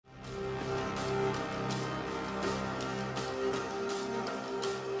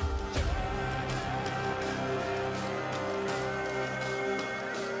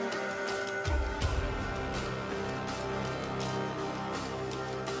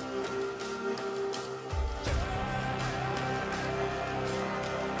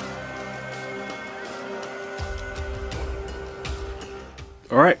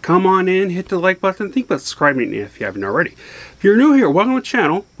Alright, come on in, hit the like button, think about subscribing if you haven't already. If you're new here, welcome to the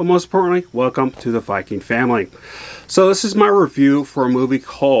channel, but most importantly, welcome to the Viking family. So this is my review for a movie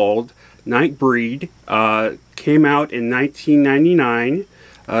called Nightbreed. Came out in 1999.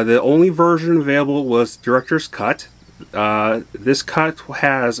 The only version available was director's cut. This cut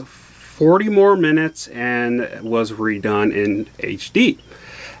has 40 more minutes and was redone in HD.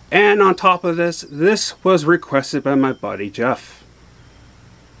 And on top of this, this was requested by my buddy Jeff.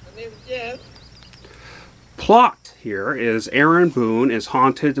 Plot here is Aaron Boone is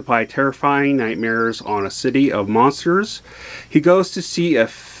haunted by terrifying nightmares on a city of monsters. He goes to see a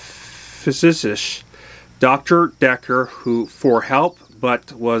physicist, Dr. Decker, for help,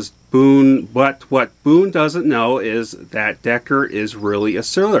 but what Boone doesn't know is that Decker is really a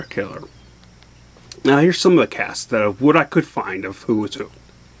serial killer. Now here's some of the cast of what I could find of who was who.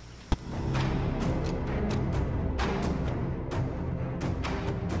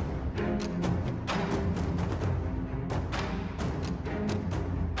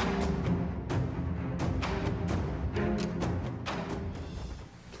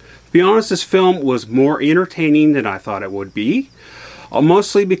 To be honest, this film was more entertaining than I thought it would be,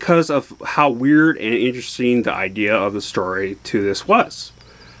 mostly because of how weird and interesting the idea of the story to this was.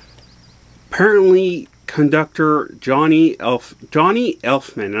 Apparently, conductor Johnny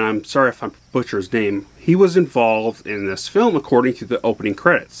Elfman, and I'm sorry if I butcher his name, he was involved in this film according to the opening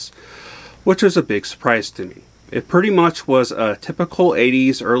credits, which was a big surprise to me. It pretty much was a typical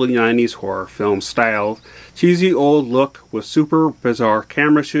 80s, early 90s horror film style, cheesy old look with super bizarre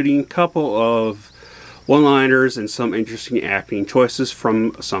camera shooting, couple of one-liners, and some interesting acting choices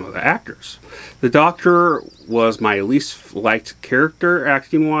from some of the actors. The Doctor was my least liked character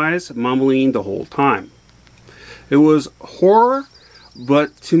acting-wise, mumbling the whole time. It was horror,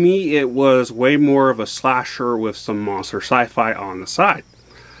 but to me it was way more of a slasher with some monster sci-fi on the side.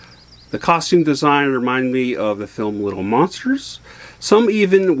 The costume design reminded me of the film Little Monsters. Some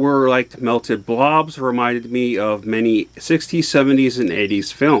even were like melted blobs, reminded me of many 60s, 70s, and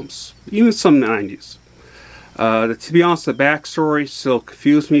 80s films, even some 90s. To be honest, the backstory still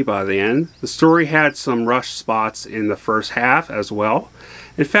confused me by the end. The story had some rushed spots in the first half as well.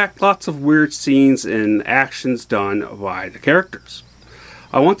 In fact, lots of weird scenes and actions done by the characters.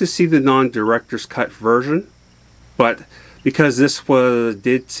 I want to see the non-director's cut version, but because this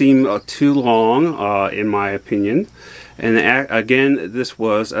did seem too long, in my opinion. And again, this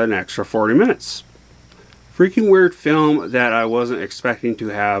was an extra 40 minutes. Freaking weird film that I wasn't expecting to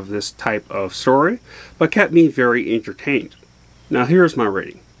have this type of story, but kept me very entertained. Now here's my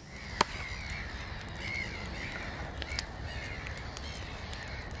rating.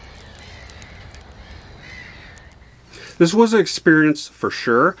 This was an experience for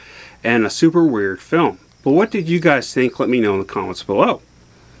sure, and a super weird film. But what did you guys think? Let me know in the comments below.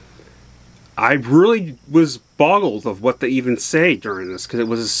 I really was boggled of what they even say during this, because it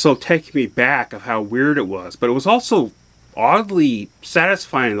was so taking me back of how weird it was. But it was also oddly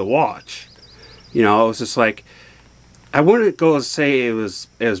satisfying to watch. You know, it was just like, I wouldn't go and say it was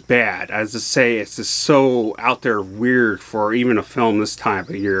bad. I was just say it's just so out there weird for even a film this time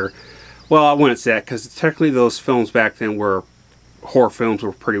of year. Well, I wouldn't say that, because technically those films back then were horror films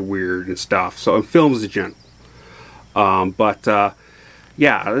were pretty weird and stuff. So in films in general.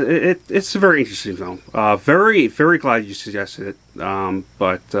 Yeah, it's a very interesting film. Very glad you suggested it.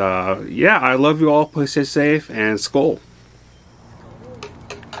 Yeah, I love you all. Please stay safe and Skål.